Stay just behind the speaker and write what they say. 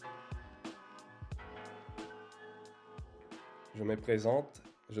Je me présente,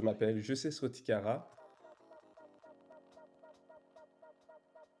 je m'appelle Jussis Rotikara,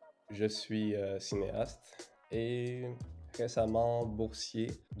 je suis cinéaste et récemment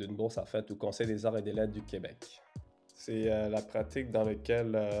boursier d'une bourse en fait au Conseil des arts et des lettres du Québec. C'est la pratique dans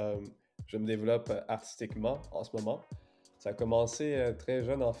laquelle je me développe artistiquement en ce moment. Ça a commencé très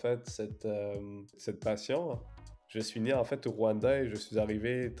jeune en fait, cette passion. Je suis né en fait au Rwanda et je suis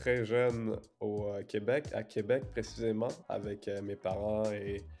arrivé très jeune au Québec, à Québec précisément, avec mes parents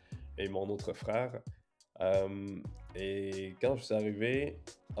et mon autre frère. Euh, et quand je suis arrivé,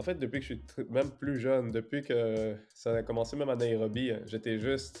 en fait, depuis que je suis même plus jeune, depuis que ça a commencé même à Nairobi, j'étais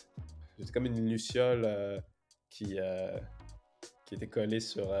comme une luciole qui, euh, qui était collée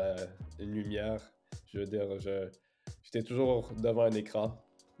sur une lumière. Je veux dire, j'étais toujours devant un écran.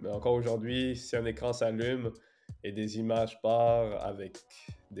 Mais encore aujourd'hui, si un écran s'allume et des images partent avec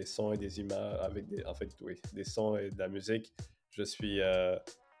des sons et des images, en fait, oui, des sons et de la musique, je suis, euh,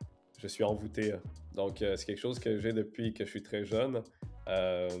 je suis envoûté. Donc, c'est quelque chose que j'ai depuis que je suis très jeune.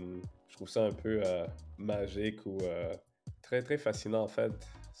 Je trouve ça un peu magique ou très, très fascinant, en fait.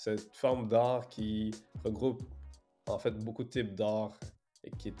 Cette forme d'art qui regroupe, en fait, beaucoup de types d'art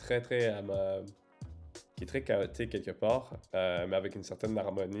et qui est très, très, qui est très chaotique quelque part, mais avec une certaine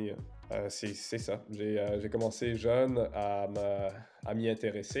harmonie. C'est ça. J'ai commencé jeune à m'y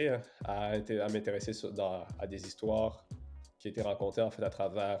intéresser, hein, à m'intéresser à des histoires qui étaient racontées, en fait, à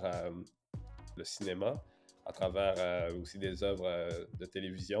travers le cinéma, à travers aussi des œuvres de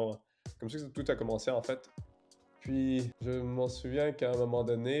télévision. Comme ça que tout a commencé en fait. Puis je m'en souviens qu'à un moment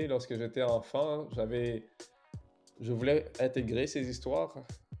donné, lorsque j'étais enfant, je voulais intégrer ces histoires.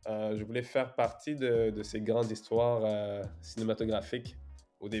 Je voulais faire partie de ces grandes histoires cinématographiques.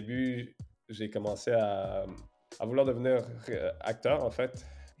 Au début, j'ai commencé à vouloir devenir acteur en fait.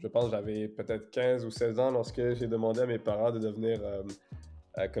 Je pense que j'avais peut-être 15 ou 16 ans lorsque j'ai demandé à mes parents de devenir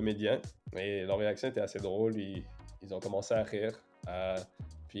comédien. Et leur réaction était assez drôle. Ils ont commencé à rire.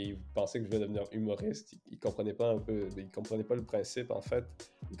 Puis ils pensaient que je voulais devenir humoriste. Ils comprenaient pas un peu, ils comprenaient pas le principe en fait.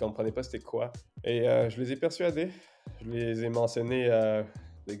 Ils comprenaient pas c'était quoi. Et je les ai persuadés. Je les ai mentionnés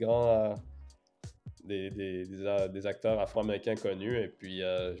des grands, des acteurs afro-américains connus. Et puis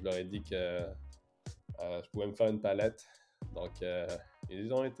je leur ai dit que je pouvais me faire une palette. Donc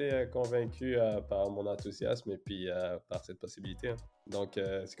ils ont été convaincus par mon enthousiasme et puis par cette possibilité, hein. Donc,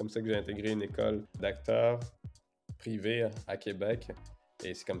 c'est comme ça que j'ai intégré une école d'acteurs privée à Québec.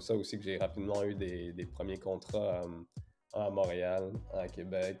 Et c'est comme ça aussi que j'ai rapidement eu des premiers contrats à Montréal, à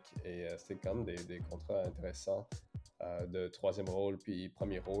Québec. Et c'est comme des contrats intéressants de troisième rôle puis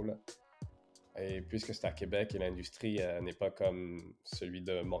premier rôle. Et puisque c'est à Québec et l'industrie n'est pas comme celui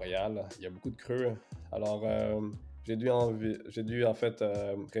de Montréal, il y a beaucoup de creux. Alors, j'ai dû en fait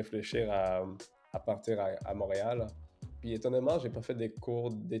réfléchir à partir à Montréal. Puis étonnamment, j'ai pas fait des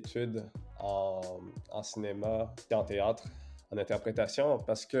cours d'études en, en cinéma et en théâtre, en interprétation,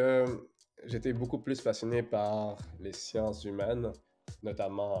 parce que j'étais beaucoup plus passionné par les sciences humaines,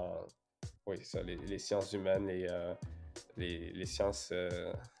 notamment, oui, ça, les sciences humaines, les sciences,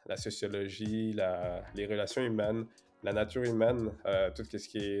 la sociologie, les relations humaines, la nature humaine, tout ce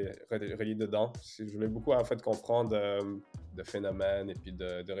qui est relié dedans. Je voulais beaucoup en fait comprendre de phénomènes et puis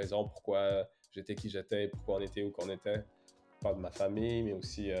de raisons pourquoi j'étais qui j'étais, pourquoi on était où qu'on était. Pas de ma famille, mais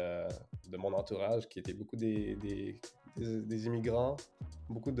aussi de mon entourage, qui étaient beaucoup des immigrants,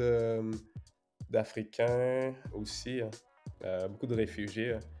 beaucoup d'Africains aussi, beaucoup de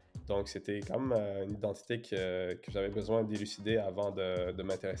réfugiés. Donc, c'était comme une identité que j'avais besoin d'élucider avant de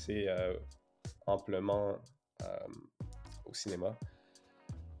m'intéresser amplement euh, au cinéma.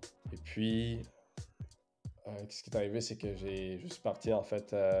 Et puis, ce qui est arrivé, c'est que je suis parti en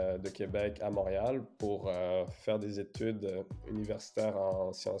fait de Québec à Montréal pour faire des études universitaires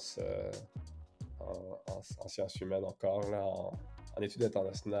en sciences, en sciences humaines encore, là, en études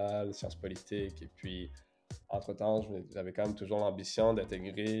internationales, sciences politiques. Et puis, entre-temps, j'avais quand même toujours l'ambition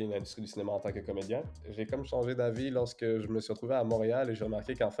d'intégrer l'industrie du cinéma en tant que comédien. J'ai comme changé d'avis lorsque je me suis retrouvé à Montréal et j'ai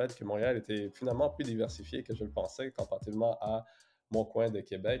remarqué qu'en fait, que Montréal était finalement plus diversifié que je le pensais comparativement à mon coin de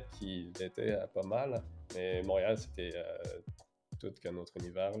Québec qui était pas mal. Mais Montréal, c'était tout qu'un autre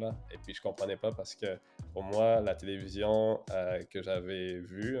univers, là. Et puis, je comprenais pas parce que pour moi, la télévision que j'avais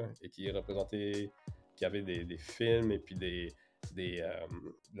vue et qui représentait, qui avait des films et puis de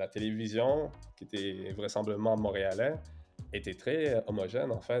la télévision qui était vraisemblablement montréalais était très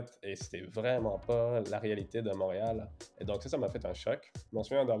homogène en fait et c'était vraiment pas la réalité de Montréal. Et donc ça m'a fait un choc. Je m'en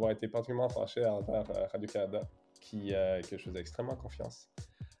souviens d'avoir été particulièrement fâché envers Radio-Canada que je faisais extrêmement confiance.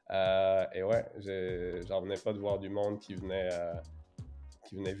 Et ouais, j'en venais pas de voir du monde qui venait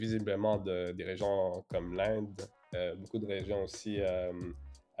visiblement des régions comme l'Inde beaucoup de régions aussi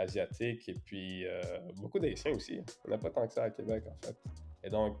asiatiques et puis beaucoup d'Haïtiens aussi. On n'a pas tant que ça à Québec, en fait. Et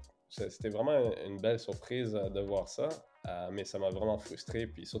donc, c'était vraiment une belle surprise de voir ça, mais ça m'a vraiment frustré.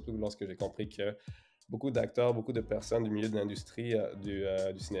 Puis surtout lorsque j'ai compris que beaucoup d'acteurs, beaucoup de personnes du milieu de l'industrie du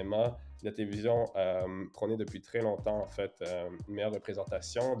cinéma, de la télévision prônaient depuis très longtemps en fait une meilleure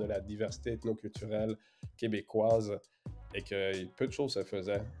représentation de la diversité ethnoculturelle québécoise et que peu de choses se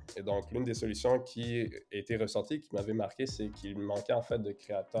faisaient. Et donc, l'une des solutions qui était ressortie, qui m'avait marqué, c'est qu'il manquait en fait de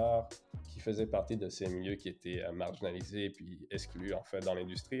créateurs qui faisaient partie de ces milieux qui étaient marginalisés puis exclus en fait dans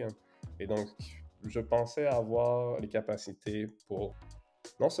l'industrie. Hein. Et donc, je pensais avoir les capacités pour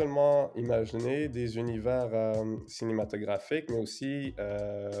non seulement imaginer des univers cinématographiques, mais aussi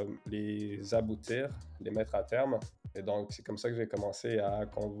les aboutir, les mettre à terme. Et donc, c'est comme ça que j'ai commencé à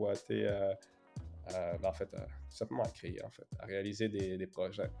convoiter, en fait, tout simplement à créer, en fait, à réaliser des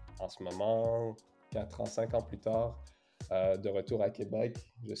projets. En ce moment, 4 ans, 5 ans plus tard, de retour à Québec,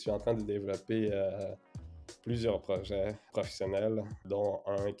 je suis en train de développer plusieurs projets professionnels, dont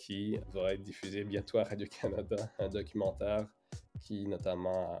un qui va être diffusé bientôt à Radio-Canada, un documentaire qui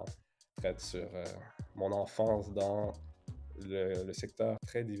notamment traite sur mon enfance dans le secteur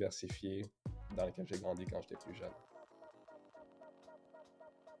très diversifié dans lequel j'ai grandi quand j'étais plus jeune.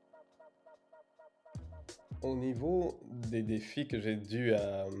 Au niveau des défis que j'ai dû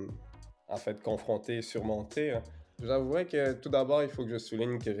en fait confronter et surmonter, j'avouerais que tout d'abord, il faut que je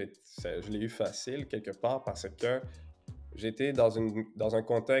souligne que je l'ai eu facile quelque part parce que j'étais dans un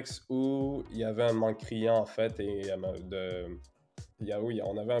contexte où il y avait un manque criant en fait et oui,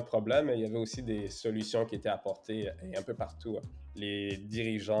 on avait un problème, mais il y avait aussi des solutions qui étaient apportées un peu partout. Les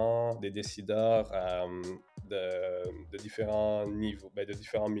dirigeants, des décideurs de différents niveaux, de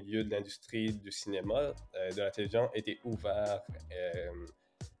différents milieux de l'industrie, du cinéma, de la télévision étaient ouverts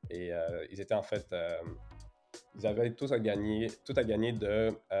et ils étaient en fait, ils avaient tout à gagner de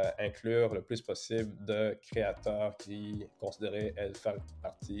inclure le plus possible de créateurs qui considéraient faire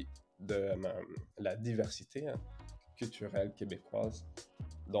partie de la diversité culturelle québécoise.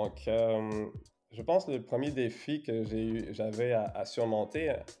 Donc, je pense que le premier défi que j'avais à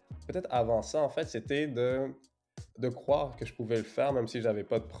surmonter, peut-être avant ça, en fait, c'était de croire que je pouvais le faire, même si j'avais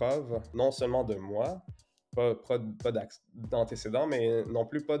pas de preuves, non seulement de moi, pas d'antécédents, mais non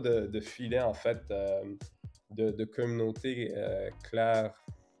plus pas de filet, en fait, de communauté claire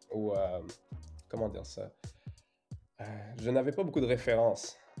ou, comment dire ça, je n'avais pas beaucoup de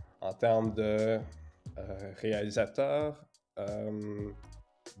références en termes de réalisateurs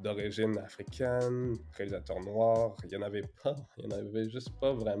d'origine africaine, réalisateurs noirs. Il n'y en avait pas. Il n'y en avait juste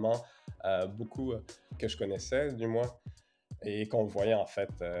pas vraiment beaucoup que je connaissais, du moins, et qu'on voyait en fait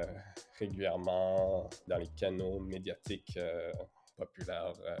régulièrement dans les canaux médiatiques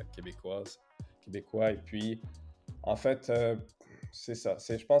populaires québécois. Et puis, en fait, c'est ça.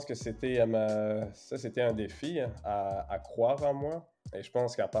 Je pense que c'était c'était un défi à croire en moi. Et je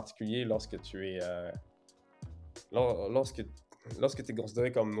pense qu'en particulier lorsque tu es lorsque tu es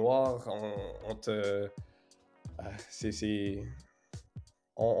considéré comme noir, on te c'est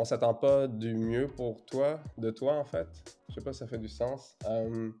on s'attend pas du mieux pour toi, de toi en fait. Je sais pas si ça fait du sens.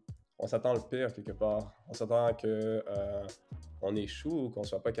 On s'attend le pire quelque part. On s'attend que on échoue ou qu'on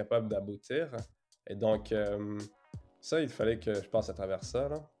soit pas capable d'aboutir. Et donc ça, il fallait que je passe à travers ça,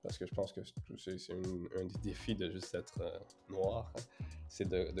 là, parce que je pense que c'est un des défis de juste être noir. Hein. C'est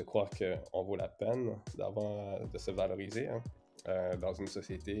de croire qu'on vaut la peine de se valoriser hein, dans une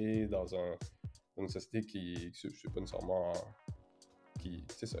société, une société qui je sais pas nécessairement, qui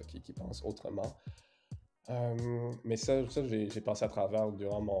pense autrement. Mais ça j'ai passé à travers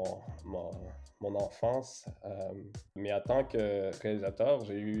durant mon enfance. Mais en tant que réalisateur,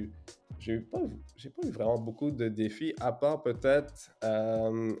 j'ai pas eu vraiment beaucoup de défis, à part peut-être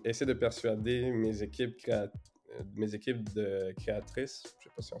essayer de persuader mes équipes de créatrices, je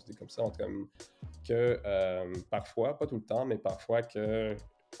sais pas si on se dit comme ça, en tout cas, que parfois, pas tout le temps, mais parfois que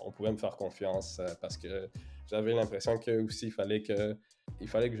on pouvait me faire confiance parce que j'avais l'impression que aussi il fallait que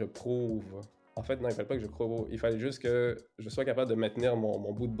je prouve. En fait, non, il fallait pas que je prouve. Il fallait juste que je sois capable de maintenir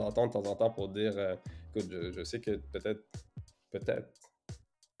mon bout de bâton de temps en temps pour dire écoute, je sais que peut-être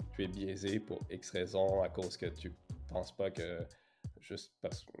tu es biaisé pour X raison à cause que tu penses pas que juste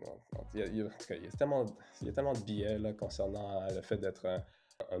parce que il y a tellement de biais là, concernant le fait d'être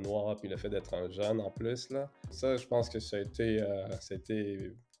un noir puis le fait d'être un jeune en plus là. Ça, je pense que c'était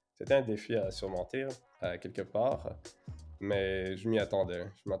un défi à surmonter quelque part. Mais je m'y attendais.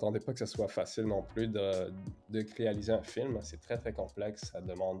 Je ne m'attendais pas que ce soit facile non plus de réaliser un film. C'est très, très complexe. Ça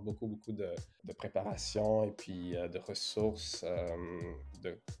demande beaucoup de préparation et puis de ressources,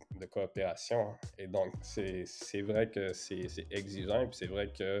 de coopération. Et donc, c'est vrai que c'est exigeant, et puis c'est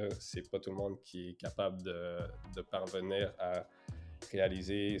vrai que c'est pas tout le monde qui est capable de parvenir à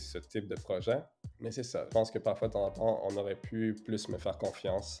réaliser ce type de projet. Mais c'est ça. Je pense que parfois, de temps en temps, on aurait pu plus me faire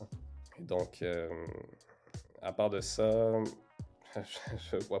confiance. Et donc, à part de ça,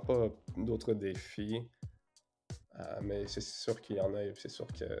 je vois pas d'autres défis. Mais c'est sûr qu'il y en a, et c'est sûr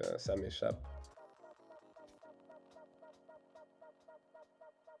que ça m'échappe.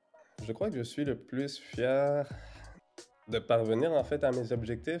 Je crois que je suis le plus fier de parvenir en fait à mes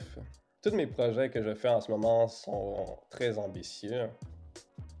objectifs. Tous mes projets que je fais en ce moment sont très ambitieux,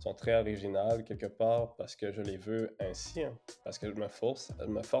 sont très originaux quelque part parce que je les veux ainsi, parce que je me force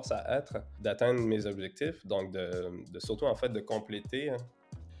à être, d'atteindre mes objectifs, donc de surtout en fait de compléter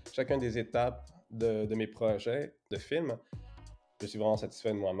chacune des étapes de mes projets de films. Je suis vraiment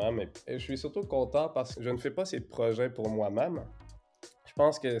satisfait de moi-même et je suis surtout content parce que je ne fais pas ces projets pour moi-même. Je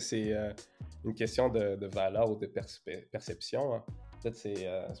pense que c'est une question de valeur ou de perception. Hein. Peut-être c'est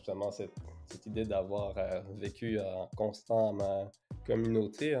justement cette idée d'avoir vécu en constant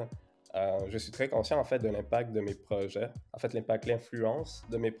communauté. Hein. Je suis très conscient en fait de l'impact de mes projets, en fait l'influence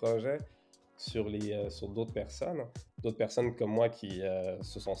de mes projets sur d'autres personnes comme moi qui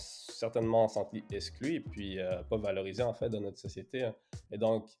se sont certainement senties exclues et puis pas valorisées en fait dans notre société. Hein. Et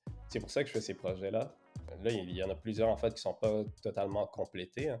donc c'est pour ça que je fais ces projets-là. Là, il y en a plusieurs en fait qui sont pas totalement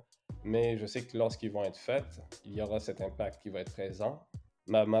complétés, hein. Mais je sais que lorsqu'ils vont être faits, il y aura cet impact qui va être présent.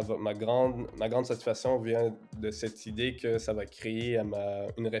 Ma grande satisfaction vient de cette idée que ça va créer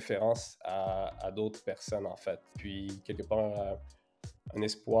une référence à d'autres personnes, en fait. Puis, quelque part, un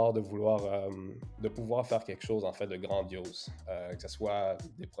espoir de pouvoir faire quelque chose, en fait, de grandiose, que ce soit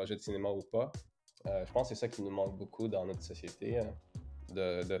des projets de cinéma ou pas. Je pense que c'est ça qui nous manque beaucoup dans notre société, hein,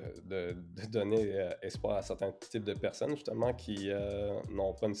 de donner espoir à certains types de personnes, justement, qui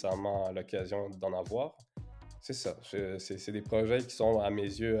n'ont pas nécessairement l'occasion d'en avoir. C'est ça. C'est des projets qui sont, à mes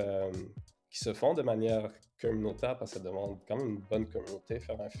yeux, qui se font de manière communautaire, parce que ça demande quand même une bonne communauté,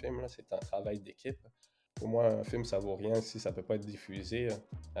 faire un film. Là, c'est un travail d'équipe. Pour moi, un film, ça vaut rien si ça peut pas être diffusé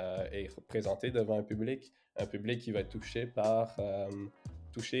et présenté devant un public qui va être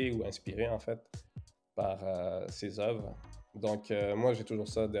touché ou inspiré, en fait, par ses œuvres. Donc, moi, j'ai toujours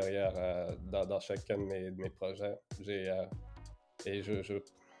ça derrière dans chacun de mes projets. Et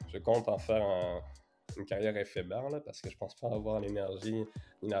je compte en faire une carrière éphémère, là, parce que je pense pas avoir l'énergie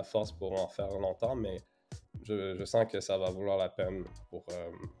ni la force pour en faire longtemps, mais je sens que ça va valoir la peine pour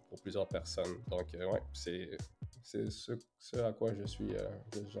plusieurs personnes. Donc, ouais, c'est ce à quoi je suis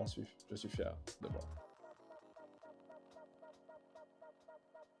fier de moi.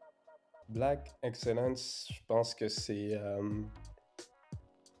 Black Excellence, je pense que c'est... je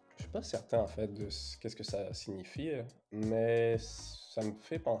suis pas certain en fait de qu'est-ce que ça signifie, mais ça me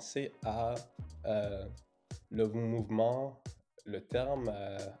fait penser à euh, le mouvement, le terme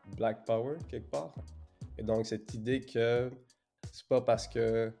Black Power quelque part. Et donc cette idée que c'est pas parce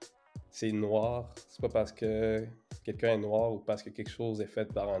que c'est noir, c'est pas parce que quelqu'un est noir ou parce que quelque chose est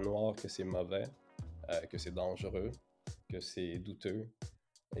fait par un noir que c'est mauvais, que c'est dangereux, que c'est douteux.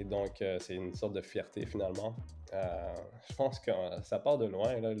 Et donc, c'est une sorte de fierté finalement. Je pense que ça part de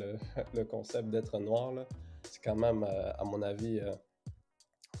loin, là, le concept d'être noir. Là. C'est quand même, à mon avis,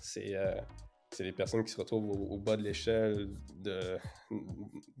 c'est, euh, c'est les personnes qui se retrouvent au bas de l'échelle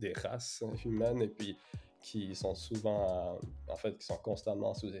des races humaines et puis qui sont souvent, en fait, qui sont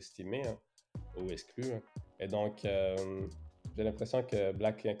constamment sous-estimées hein, ou exclues. Hein. Et donc, j'ai l'impression que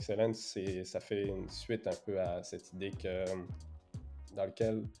Black Excellence, ça fait une suite un peu à cette idée que dans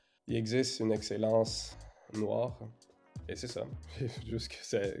lequel il existe une excellence noire. Et c'est ça, juste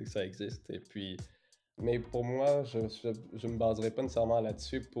que ça existe. Et puis, mais pour moi, je me baserai pas nécessairement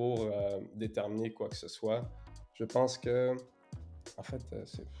là-dessus pour déterminer quoi que ce soit. Je pense que, en fait,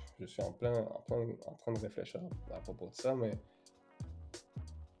 je suis en train de réfléchir à propos de ça, mais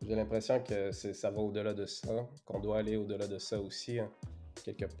j'ai l'impression que ça va au-delà de ça, qu'on doit aller au-delà de ça aussi. Hein.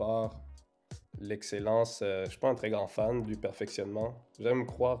 Quelque part, l'excellence, je suis pas un très grand fan du perfectionnement. J'aime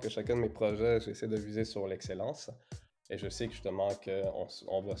croire que chacun de mes projets, j'essaie de viser sur l'excellence. Et je sais que justement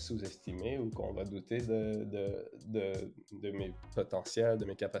qu'on va sous-estimer ou qu'on va douter de mes potentiels, de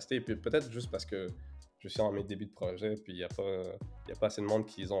mes capacités. Et puis peut-être juste parce que je suis en mes débuts de projet, puis il n'y a pas assez de monde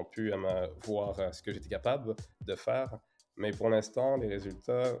qui ont pu voir ce que j'étais capable de faire. Mais pour l'instant, les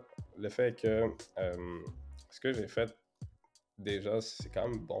résultats, le fait que ce que j'ai fait déjà, c'est quand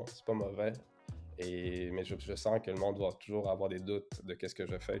même bon, c'est pas mauvais. Mais je sens que le monde va toujours avoir des doutes de qu'est-ce que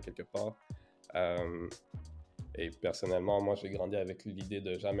je fais quelque part. Et personnellement, moi, j'ai grandi avec l'idée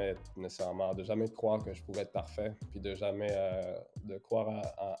de jamais nécessairement, de jamais croire que je pouvais être parfait, puis de jamais de croire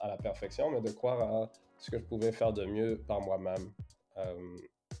à la perfection, mais de croire à ce que je pouvais faire de mieux par moi-même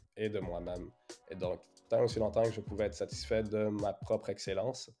et de moi-même. Et donc, tant aussi longtemps que je pouvais être satisfait de ma propre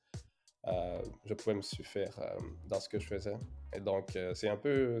excellence, je pouvais me suffire dans ce que je faisais. Et donc, c'est un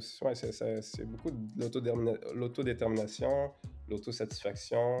peu, ouais, c'est beaucoup de l'autodétermination,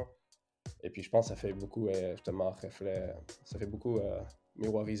 l'autosatisfaction. Et puis, je pense que ça fait beaucoup, justement, ça fait beaucoup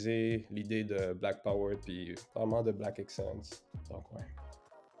miroiriser l'idée de Black Power, puis vraiment de Black Excellence. Donc, ouais.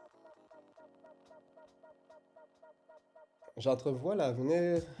 J'entrevois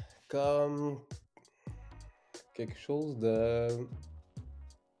l'avenir comme quelque chose de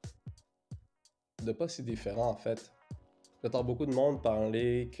pas si différent, en fait. J'entends beaucoup de monde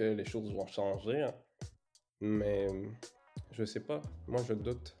parler que les choses vont changer, mais je sais pas. Moi, je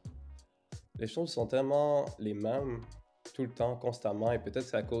doute. Les choses sont tellement les mêmes tout le temps, constamment, et peut-être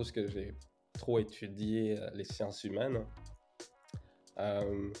c'est à cause que j'ai trop étudié les sciences humaines.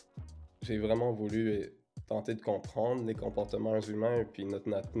 Euh, j'ai vraiment voulu tenter de comprendre les comportements humains et puis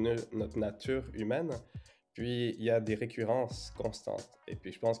notre nature humaine. Puis il y a des récurrences constantes. Et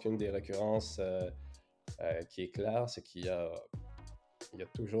puis je pense qu'une des récurrences qui est claire, c'est il y a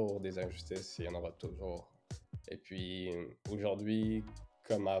toujours des injustices, il y en aura toujours. Et puis aujourd'hui,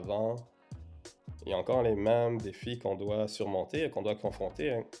 comme avant, il y a encore les mêmes défis qu'on doit surmonter, qu'on doit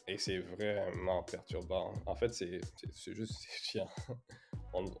confronter, hein, et c'est vraiment perturbant. En fait, c'est juste c'est chiant.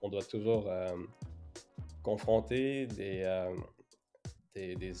 On doit toujours confronter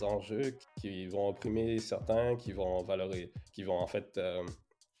des enjeux qui vont opprimer certains, qui vont en fait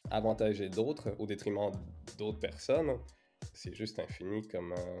avantager d'autres au détriment d'autres personnes. C'est juste infini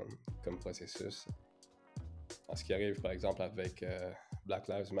comme processus. Ce qui arrive par exemple avec Black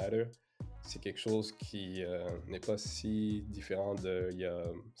Lives Matter, c'est quelque chose qui n'est pas si différent d'il y a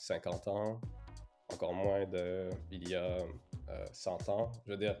 50 ans, encore moins d'il y a 100 ans.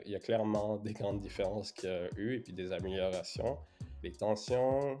 Je veux dire, il y a clairement des grandes différences qu'il y a eu et puis des améliorations. Les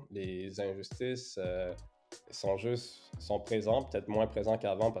tensions, les injustices sont présents, peut-être moins présents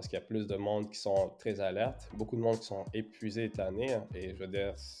qu'avant parce qu'il y a plus de monde qui sont très alertes, beaucoup de monde qui sont épuisés et tannés, et je veux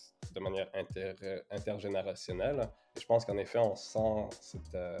dire, de manière intergénérationnelle. Et je pense qu'en effet, on sent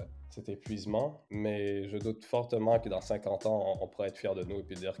cet épuisement, mais je doute fortement que dans 50 ans, on pourrait être fier de nous et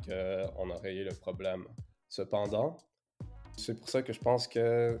puis dire qu'on a rayé le problème. Cependant, c'est pour ça que je pense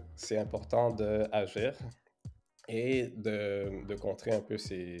que c'est important d'agir et de contrer un peu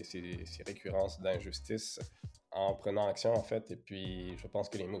ces récurrences d'injustice en prenant action, en fait. Et puis, je pense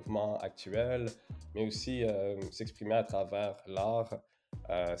que les mouvements actuels, mais aussi s'exprimer à travers l'art,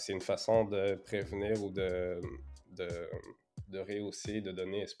 c'est une façon de prévenir ou de, de rehausser, de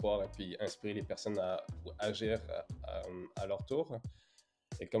donner espoir et puis inspirer les personnes à agir à leur tour.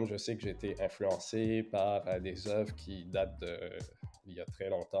 Et comme je sais que j'ai été influencé par des œuvres qui datent d'il y a très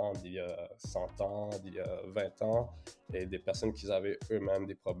longtemps, d'il y a 100 ans, d'il y a 20 ans, et des personnes qui avaient eux-mêmes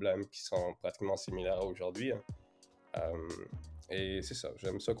des problèmes qui sont pratiquement similaires à aujourd'hui. Et c'est ça,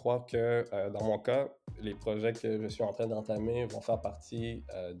 j'aime ça croire que dans mon cas, les projets que je suis en train d'entamer vont faire partie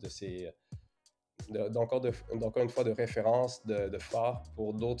d'encore une fois de référence, de phare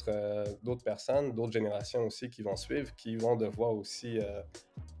pour d'autres personnes, d'autres générations aussi qui vont suivre, qui vont devoir aussi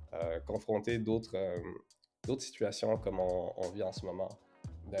confronter d'autres situations comme on vit en ce moment,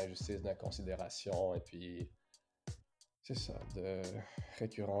 d'injustice, d'inconsidération, et puis c'est ça, de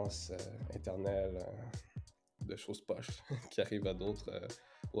récurrence éternelle de choses poches qui arrivent à d'autres,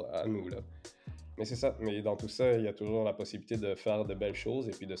 à nous là. Mais c'est ça, mais dans tout ça, il y a toujours la possibilité de faire de belles choses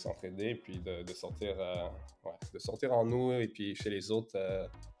et puis de s'entraider, et puis de sortir, de sortir en nous et puis chez les autres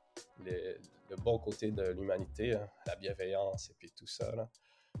le bon côté de l'humanité, hein, la bienveillance et puis tout ça, là.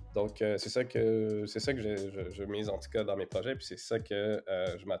 Donc, c'est ça que je mise en tout cas dans mes projets, puis c'est ça que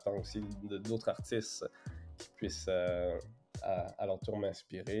je m'attends aussi d'autres artistes qui puissent à leur tour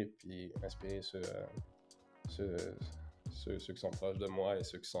m'inspirer, puis inspirer ceux qui sont proches de moi et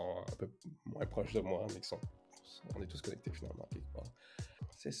ceux qui sont un peu moins proches de moi, mais on est tous connectés finalement quelque part.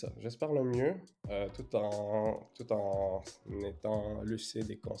 C'est ça. J'espère le mieux, tout en étant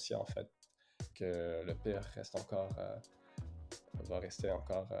lucide et conscient en fait que le pire va rester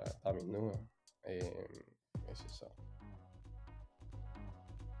encore parmi nous. Et c'est ça.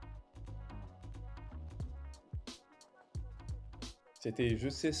 C'était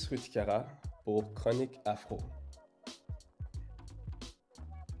Justice Rutikara pour Chronique Afro.